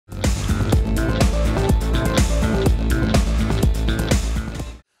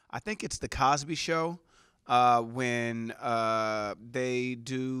think it's the Cosby Show when they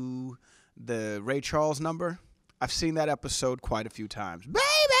do the Ray Charles number. I've seen that episode quite a few times.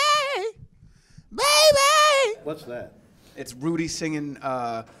 Baby, baby. What's that? It's Rudy singing.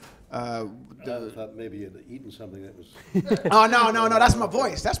 I thought maybe you'd eaten something that was. Oh no! That's my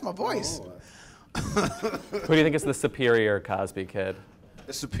voice. That's my voice. Who do you think is the superior Cosby kid?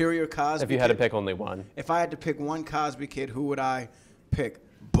 The superior Cosby. If you had to pick only one. If I had to pick one Cosby kid, who would I pick?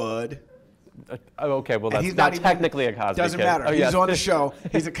 Bud. Okay, well that's not technically a Cosby kid. Doesn't matter. Oh, He's yes. on the show.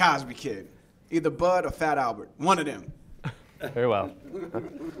 He's a Cosby kid. Either Bud or Fat Albert. One of them. Very well.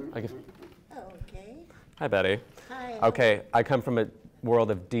 Okay. Hi, Betty. Hi. Okay, I come from a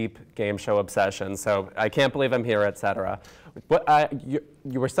world of deep game show obsession, so I can't believe I'm here, etc. You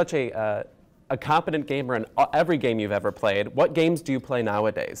were such a competent gamer in every game you've ever played. What games do you play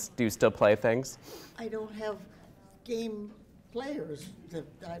nowadays? Do you still play things? I don't have game players that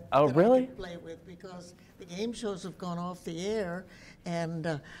I really? can play with because the game shows have gone off the air,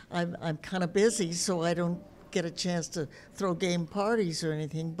 and I'm kind of busy, so I don't get a chance to throw game parties or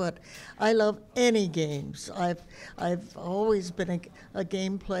anything. But I love any games. I've always been a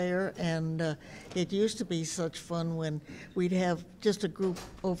game player, and it used to be such fun when we'd have just a group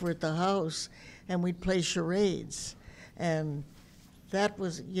over at the house, and we'd play charades, and that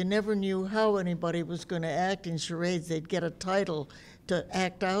was, you never knew how anybody was going to act in charades. They'd get a title to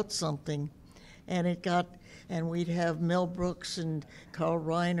act out something, and we'd have Mel Brooks and Carl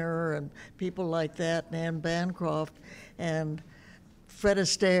Reiner and people like that, and Anne Bancroft and Fred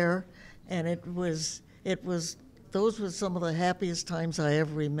Astaire, and those were some of the happiest times I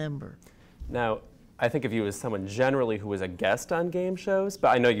ever remember. Now, I think of you as someone generally who was a guest on game shows, but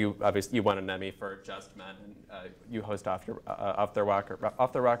I know you obviously you won an Emmy for Just Men, and you host Off the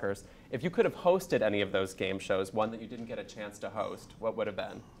Rockers. If you could have hosted any of those game shows, one that you didn't get a chance to host, what would have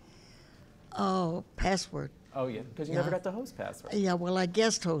been? Oh, Password. Oh yeah, because you never got to host Password. Yeah, well, I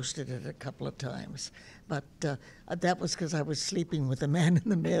guest hosted it a couple of times, but that was because I was sleeping with the man in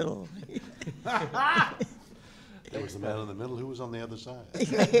the middle. There was the man in the middle who was on the other side.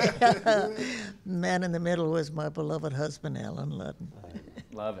 Man in the middle was my beloved husband, Alan Ludden.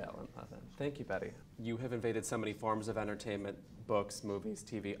 Love Alan Ludden. Thank you, Betty. You have invaded so many forms of entertainment, books, movies,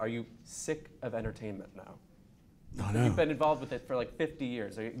 TV. Are you sick of entertainment now? Oh, no. You've been involved with it for like 50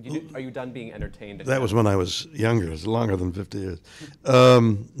 years. Are you done being entertained? That was when I was younger. It was longer than 50 years.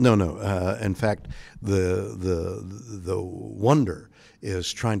 No. In fact, the wonder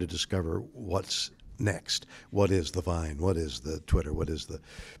is trying to discover what's next. What is the Vine? What is the Twitter? What is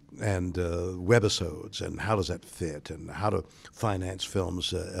and webisodes, and how does that fit, and how to finance films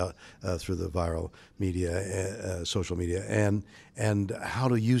through the viral media, social media, and how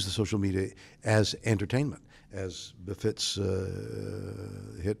to use the social media as entertainment, as befits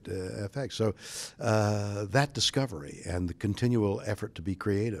HitFX. So that discovery and the continual effort to be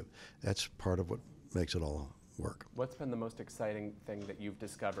creative, that's part of what makes it all work. What's been the most exciting thing that you've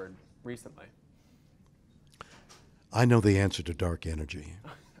discovered recently? I know the answer to dark energy.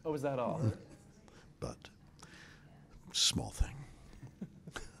 Oh, is that all? But small thing.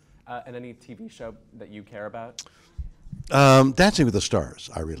 And any TV show that you care about? Dancing with the Stars,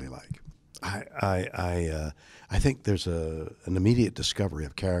 I really like. I think there's an immediate discovery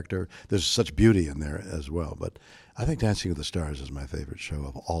of character. There's such beauty in there as well. But I think Dancing with the Stars is my favorite show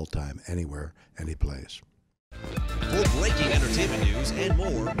of all time, anywhere, any place. For breaking entertainment news and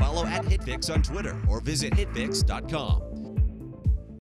more, follow @HitFix on Twitter or visit hitfix.com.